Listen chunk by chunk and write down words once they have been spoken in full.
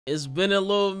It's been a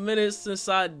little minute since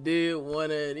I did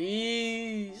one of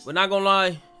these, but not gonna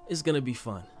lie, it's gonna be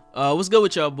fun. What's good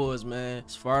with y'all boys, man?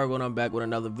 It's Ferrari when I'm back with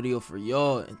another video for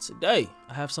y'all, and today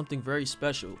I have something very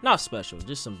special. Not special,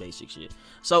 just some basic shit.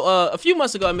 So a few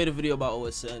months ago I made a video about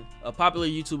OSN, a popular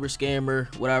YouTuber,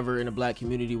 scammer, whatever, in the black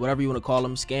community, whatever you want to call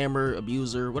him, scammer,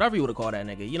 abuser, whatever you want to call that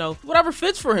nigga, you know, whatever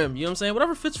fits for him, you know what I'm saying,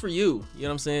 whatever fits for you, you know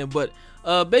what I'm saying. But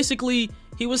basically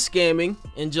he was scamming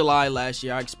in July last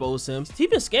year. I exposed him. He's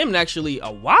been scamming actually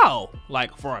a while,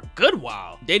 like for a good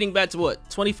while, dating back to what,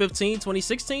 2015,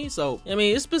 2016. So I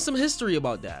mean, it's been some history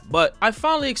about that, but I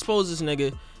finally exposed this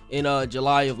nigga in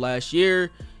July of last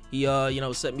year. He you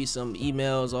know, sent me some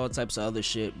emails, all types of other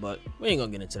shit, but we ain't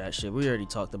gonna get into that shit. We already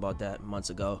talked about that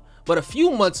months ago. But a few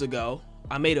months ago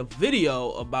I made a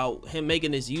video about him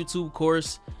making this YouTube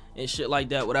course and shit like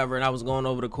that, whatever, and I was going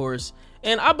over the course,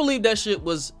 and I believe that shit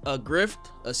was a grift,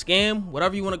 a scam,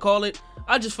 whatever you want to call it.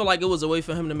 I just feel like it was a way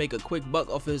for him to make a quick buck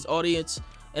off of his audience,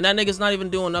 and that nigga's not even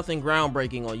doing nothing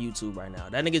groundbreaking on YouTube right now.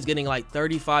 That nigga's getting like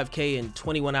 35K in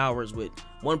 21 hours with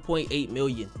 1.8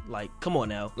 million. Like, come on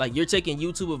now. Like, you're taking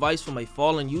YouTube advice from a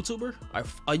fallen YouTuber, a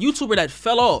YouTuber that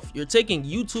fell off. You're taking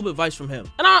YouTube advice from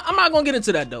him, and I'm not gonna get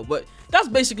into that though, but that's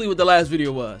basically what the last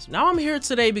video was. Now I'm here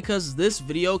today because this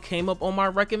video came up on my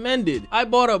recommended. I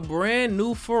bought a brand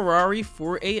new Ferrari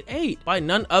 488 by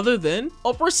none other than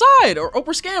OprahSide, or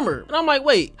Oprah Scammer. And I'm like,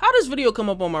 wait, how does this video come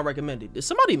up on my recommended? Did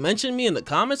somebody mention me in the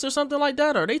comments or something like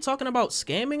that? Are they talking about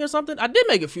scamming or something? I did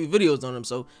make a few videos on them,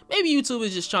 so maybe YouTube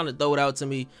is just trying to throw it out to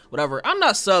me, whatever. I'm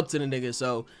not subbed to the nigga,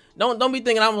 so don't be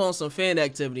thinking I'm on some fan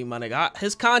activity, my nigga.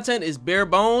 His content is bare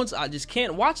bones. I just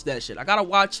can't watch that shit. I gotta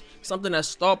watch something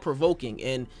that's thought-provoking,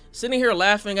 and sitting here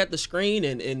laughing at the screen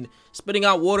and spitting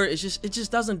out water, it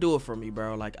just doesn't do it for me,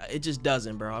 bro. Like, it just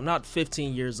doesn't, bro. I'm not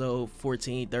 15 years old,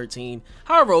 14, 13,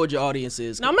 however old your audience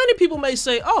is. Now, many people may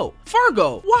say, oh,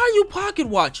 Fargo, why are you pocket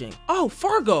watching? Oh,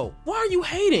 Fargo, why are you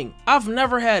hating? I've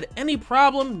never had any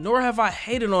problem, nor have I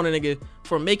hated on a nigga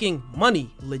for making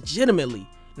money legitimately.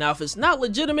 Now, if it's not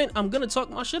legitimate, I'm gonna talk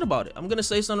my shit about it. I'm gonna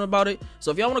say something about it.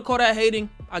 So if y'all want to call that hating,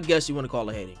 I guess you want to call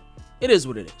it hating. It is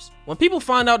what it is. When people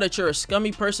find out that you're a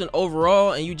scummy person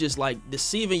overall and you just like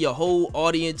deceiving your whole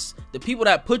audience, the people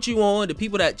that put you on, the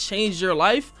people that changed your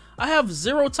life, I have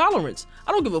zero tolerance.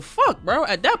 I don't give a fuck, bro.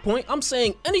 At that point, I'm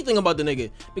saying anything about the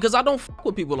nigga because I don't fuck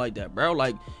with people like that, bro.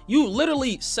 Like, you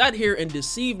literally sat here and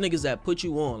deceived niggas that put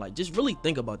you on. Like, just really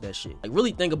think about that shit. Like,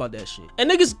 really think about that shit. And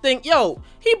niggas think, yo,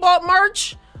 he bought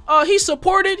merch, he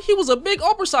supported, he was a big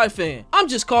OprahSide fan. I'm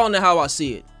just calling it how I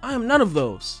see it. I am none of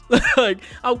those. Like,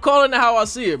 I'm calling it how I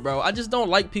see it, bro. I just don't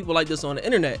like people like this on the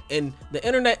internet, and the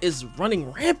internet is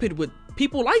running rampant with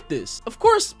people like this. Of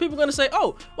course, people are gonna say,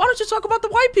 oh, why don't you talk about the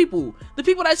white people, the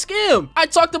people that scam? I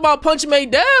talked about Punch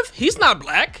Made Dev. He's not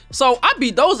black, so I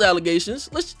beat those allegations.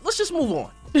 Let's just move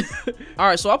on. All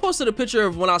right, so I posted a picture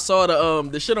of when I saw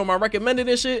the shit on my recommended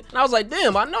and shit, and I was like,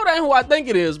 damn, I know that ain't who I think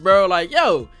it is, bro. Like,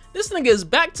 yo, this nigga is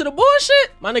back to the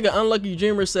bullshit. My nigga Unlucky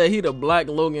Dreamer said he the black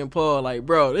Logan Paul. Like,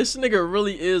 bro, this nigga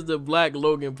really is the black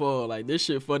Logan Paul. Like, this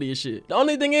shit funny as shit. The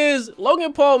only thing is,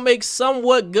 Logan Paul makes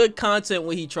somewhat good content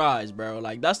when he tries, bro.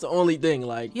 Like, that's the only thing.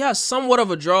 Like, he has somewhat of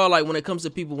a draw, like, when it comes to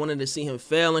people wanting to see him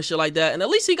fail and shit like that. And at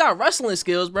least he got wrestling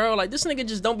skills, bro. Like, this nigga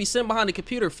just don't be sitting behind the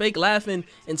computer fake laughing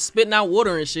and spitting out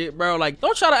water and shit, bro. Like,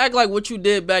 don't try to act like what you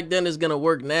did back then is gonna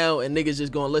work now and niggas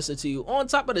just gonna listen to you. On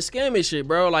top of the scamming shit,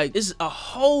 bro. Like, it's a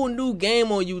whole new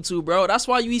game on YouTube, bro. That's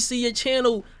why you see your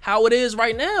channel how it is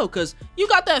right now, because you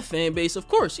got that fan base. Of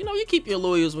course, you know, you keep your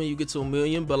loyals when you get to 1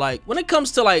 million, but like, when it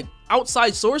comes to like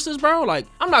outside sources, bro, like,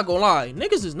 I'm not gonna lie,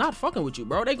 niggas is not fucking with you,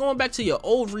 bro. They going back to your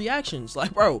old reactions.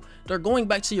 Like, bro, they're going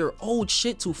back to your old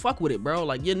shit to fuck with it, bro.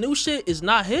 Like, your new shit is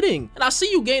not hitting, and I see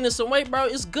you gaining some weight, bro.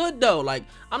 It's good though. Like,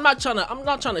 I'm not trying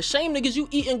to shame niggas. You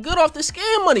eating good off the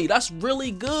scam money. That's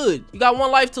really good. You got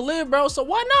one life to live, bro, so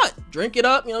why not drink it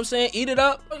up? You know what I'm saying? Eat it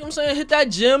up. You know what I'm saying? Hit that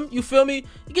gym. You feel me?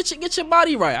 You get your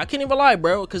body right. I can't even lie,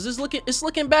 bro, because it's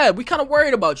looking bad. We kind of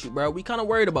worried about you, bro. We kind of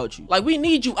worried about you. Like, we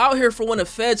need you out here for when the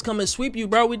feds come and sweep you,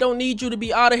 bro. We don't need you to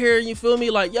be out of here. You feel me?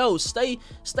 Like, yo, stay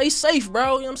safe, bro.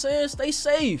 You know what I'm saying? Stay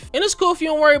safe. And it's cool if you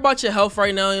don't worry about your health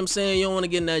right now. You know what I'm saying? You don't want to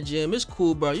get in that gym. It's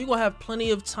cool, bro. You're gonna have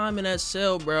plenty of time in that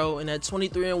cell, bro, in that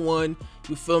 23-and-1.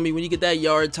 You feel me? When you get that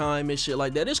yard time and shit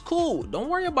like that, it's cool. Don't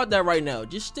worry about that right now.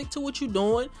 Just stick to what you're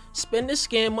doing. Spend this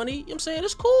scam money. You know what I'm saying?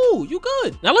 It's cool. You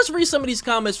good. Now let's read some of these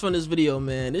comments from this video,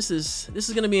 man. This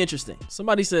is gonna be interesting.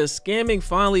 Somebody says scamming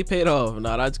finally paid off.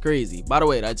 No, that's crazy. By the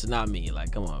way, that's not me.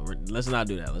 Like, come on, let's not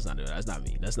do that. Let's not do that. That's not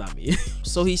me. That's not me.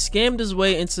 So he scammed his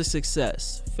way into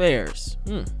success. Fairs.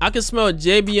 I can smell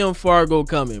JBM Fargo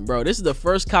coming, bro. This is the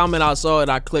first comment I saw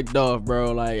and I clicked off,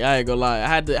 bro. Like, I ain't gonna lie. I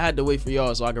had to wait for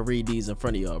y'all so I could read these in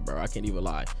front of y'all, bro. I can't even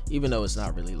lie. Even though it's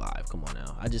not really live. Come on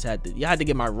now. I just had to, you had to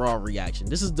get my raw reaction.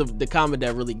 This is the comment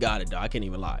that really got it, though. I can't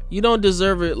even lie. You don't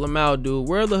deserve it, Lamau, dude.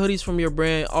 Where are the hoodies from your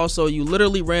brand? Also, you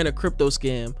literally ran a crypto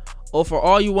scam. Oh, for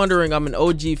all you wondering, I'm an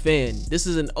OG fan. This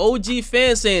is an OG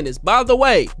fan saying this. By the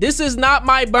way, this is not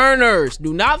my burners.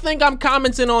 Do not think I'm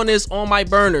commenting on this on my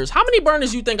burners. How many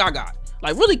burners you think I got?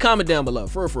 Like, really comment down below,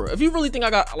 for real. If you really think I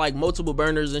got like multiple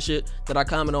burners and shit that I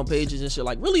comment on pages and shit,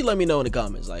 like, really let me know in the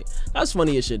comments. Like, that's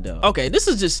funny as shit though. Okay, this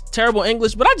is just terrible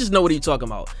English, but I just know what he's talking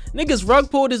about. Niggas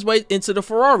rug pulled his way into the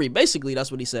Ferrari. Basically,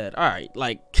 that's what he said. All right,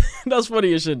 like, that's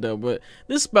funny as shit though, but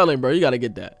this spelling, bro, you gotta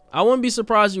get that. I wouldn't be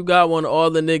surprised you got one of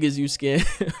all the niggas you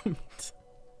scammed.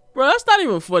 Bro, that's not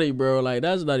even funny, bro. Like,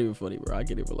 that's not even funny, bro. I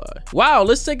can't even lie. Wow,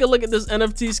 let's take a look at this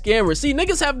NFT scammer. See,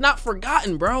 niggas have not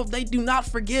forgotten, bro. They do not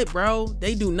forget, bro.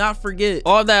 They do not forget.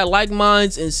 All that like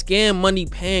minds and scam money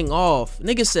paying off.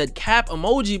 Niggas said cap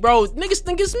emoji, bro. Niggas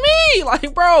think it's me.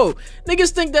 Like, bro,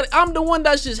 niggas think that I'm the one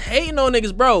that's just hating on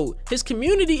niggas, bro. His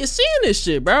community is seeing this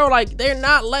shit, bro. Like, they're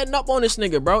not letting up on this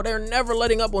nigga, bro. They're never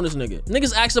letting up on this nigga.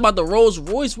 Niggas asked about the Rolls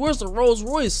Royce. Where's the Rolls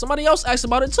Royce? Somebody else asked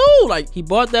about it too. Like, he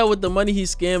bought that with the money he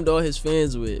scammed all his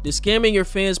fans with. The scamming your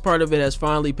fans part of it has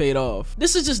finally paid off.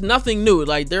 This is just nothing new.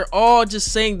 Like, they're all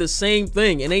just saying the same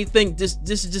thing, and they think this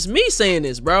is just me saying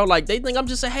this, bro. Like, they think I'm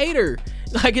just a hater.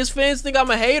 Like, his fans think I'm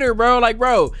a hater, bro. Like,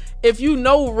 bro, if you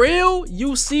know real,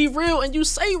 you see real, and you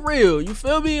say real. You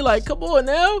feel me? Like, come on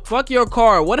now. Fuck your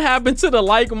car. What happened to the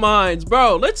like minds,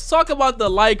 bro? Let's talk about the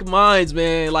like minds,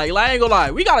 man. Like, I ain't gonna lie.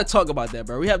 We gotta talk about that,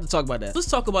 bro. We have to talk about that. Let's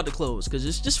talk about the clothes,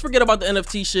 because just forget about the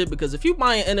NFT shit, because if you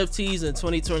buying NFTs in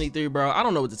 2023, bro, I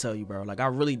don't know what to tell you, bro. Like, I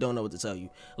really don't know what to tell you.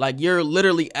 Like, you're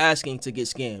literally asking to get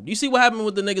scammed. You see what happened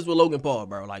with the niggas with Logan Paul,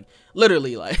 bro? Like,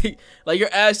 literally, like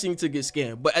you're asking to get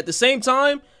scammed. But at the same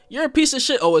time, you're a piece of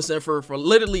shit, OSN, for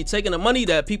literally taking the money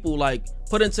that people like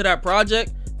put into that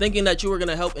project, thinking that you were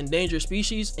gonna help endangered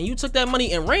species, and you took that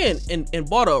money and ran and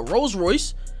bought a Rolls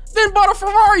Royce, then bought a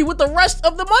Ferrari with the rest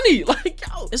of the money. Like,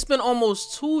 yo, it's been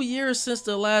almost 2 years since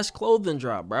the last clothing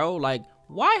drop, bro. Like,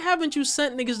 why haven't you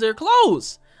sent niggas their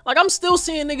clothes? Like, I'm still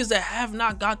seeing niggas that have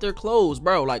not got their clothes,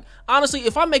 bro. Like, honestly,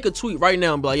 if I make a tweet right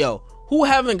now and be like, yo, who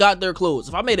haven't got their clothes?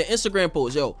 If I made an Instagram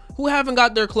post, yo, who haven't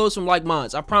got their clothes from like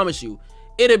minds? I promise you,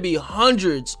 it'd be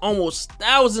hundreds, almost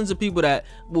thousands of people that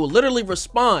will literally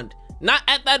respond. Not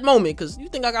at that moment, because you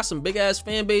think I got some big ass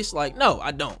fan base? Like, no,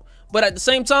 I don't. But at the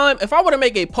same time, if I were to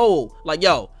make a poll, like,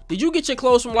 yo, did you get your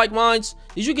clothes from like minds?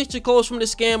 Did you get your clothes from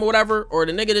this scam or whatever? Or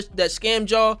the nigga that scammed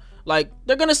y'all? Like,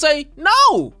 they're gonna say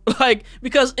no. Like,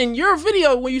 because in your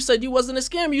video when you said you wasn't a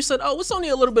scam, you said, oh, it's only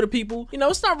a little bit of people, you know,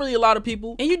 it's not really a lot of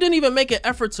people, and you didn't even make an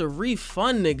effort to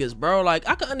refund niggas, bro. Like,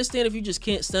 I can understand if you just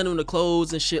can't send them the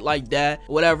clothes and shit like that,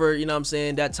 whatever, you know what I'm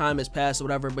saying, that time has passed or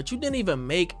whatever, but you didn't even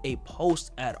make a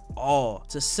post at all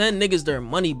to send niggas their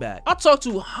money back. I talked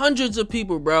to hundreds of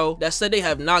people, bro, that said they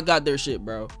have not got their shit,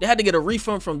 bro. They had to get a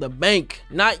refund from the bank,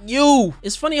 not you.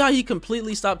 It's funny how he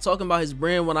completely stopped talking about his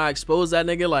brand when I exposed that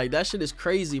nigga. Like, that shit is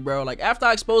crazy, bro. Like, after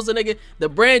I exposed the nigga, the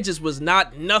brand just was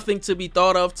nothing to be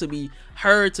thought of, to be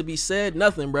heard, to be said,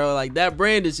 nothing, bro. Like, that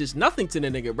brand is just nothing to the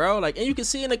nigga, bro. Like, and you can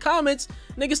see in the comments,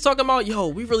 niggas talking about, yo,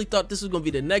 we really thought this was gonna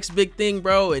be the next big thing,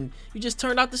 bro, and you just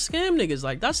turned out to scam niggas.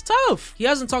 Like, that's tough. He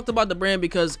hasn't talked about the brand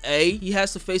because A, he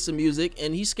has to face the music,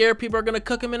 and he's scared people are gonna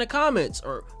cook him in the comments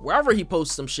or wherever he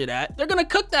posts some shit at. They're gonna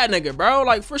cook that nigga, bro.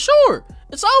 Like, for sure.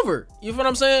 It's over. You feel what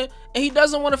I'm saying? And he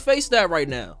doesn't want to face that right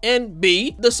now. And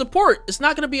B, the support. It's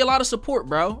not going to be a lot of support,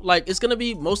 bro. Like, it's going to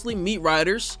be mostly meat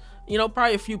riders, you know,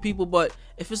 probably a few people. But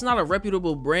if it's not a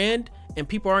reputable brand and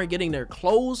people aren't getting their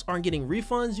clothes, aren't getting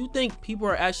refunds, you think people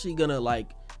are actually going to,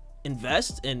 like,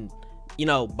 invest and, you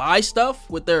know, buy stuff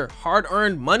with their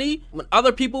hard-earned money when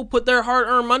other people put their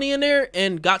hard-earned money in there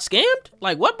and got scammed?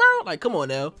 Like, what, bro? Like, come on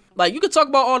now. Like, you could talk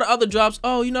about all the other drops.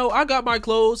 Oh, you know, I got my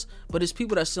clothes, but it's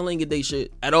people that still ain't get they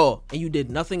shit at all, and you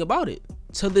did nothing about it.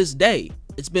 To this day,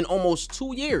 it's been almost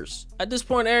 2 years. At this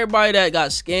point, everybody that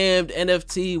got scammed,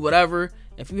 NFT, whatever,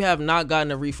 if you have not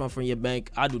gotten a refund from your bank,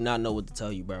 I do not know what to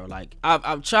tell you, bro. Like,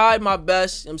 I've tried my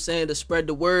best, you know what I'm saying, to spread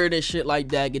the word and shit like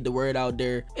that, get the word out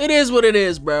there. It is what it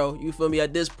is, bro. You feel me?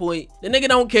 At this point, the nigga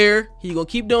don't care. He gonna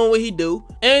keep doing what he do.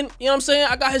 And, you know what I'm saying,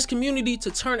 I got his community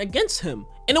to turn against him.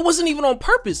 And it wasn't even on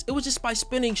purpose. It was just by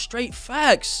spinning straight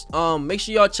facts. Make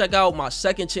sure y'all check out my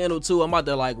second channel too. I'm about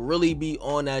to like really be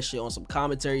on that shit, on some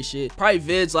commentary shit. Probably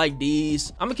vids like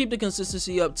these. I'm gonna keep the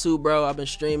consistency up too, bro. I've been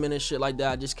streaming and shit like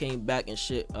that. I just came back and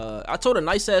shit. I told a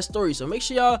nice ass story, so make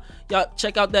sure y'all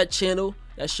check out that channel.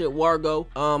 That shit Wargo.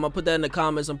 I'll put that in the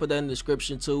comments. I'll put that in the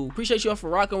description too. Appreciate y'all for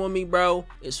rocking with me, bro.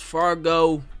 It's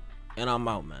Fargo, and I'm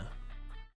out, man.